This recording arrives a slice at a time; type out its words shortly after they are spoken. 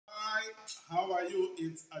How are you?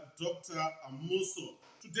 It's a Dr. Muso.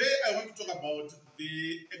 Today I want to talk about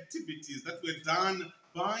the activities that were done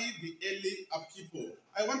by the early people.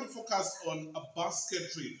 I want to focus on a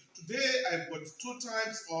basketry. Today I've got two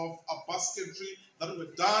types of a basketry that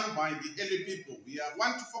were done by the early people. We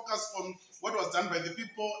want to focus on what was done by the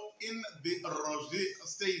people in the Roji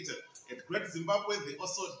state. At Great Zimbabwe, they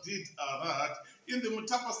also did that. In the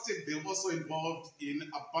Mutapa state, they were also involved in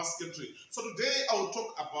a basketry. So today I will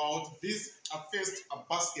talk about this first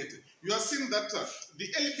basket. You have seen that the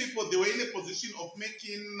early people, they were in a position of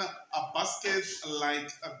making a basket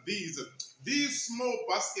like these. These small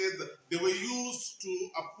baskets, they were used to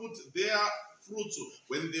put their fruits.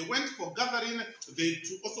 When they went for gathering, they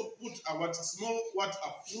also put what small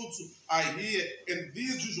fruits are here, and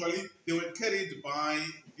these usually they were carried by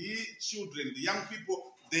the children, the young people.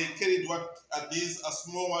 They carried these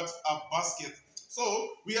small baskets.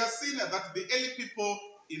 So we are seeing that the early people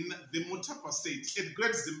in the Mutapa state, at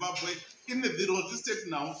Great Zimbabwe, in the Roji state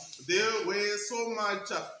now, they were so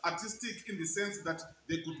much artistic in the sense that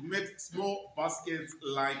they could make small baskets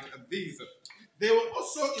like these. They were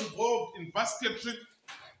also involved in basketry,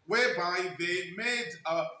 whereby they made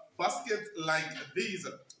baskets like these.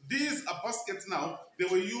 These are baskets now, they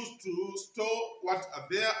were used to store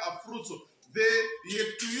their fruits. They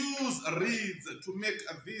had to use reeds to make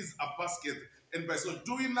these baskets. And by so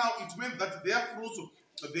doing now, it meant that their fruits,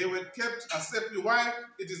 they were kept safely. Why?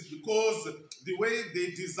 It is because the way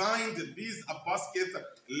they designed these baskets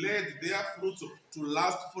led their fruits to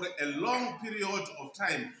last for a long period of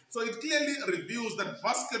time. So it clearly reveals that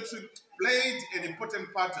basketry played an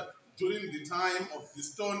important part during the time of the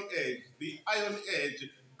Stone Age, the Iron Age,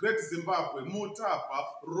 Great Zimbabwe, Mutapa,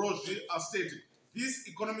 Roji state. This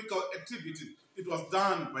economical activity, it was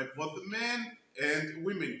done by both men and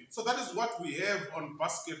women. So that is what we have on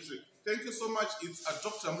basketry. Thank you so much. It's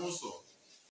Dr. Muso.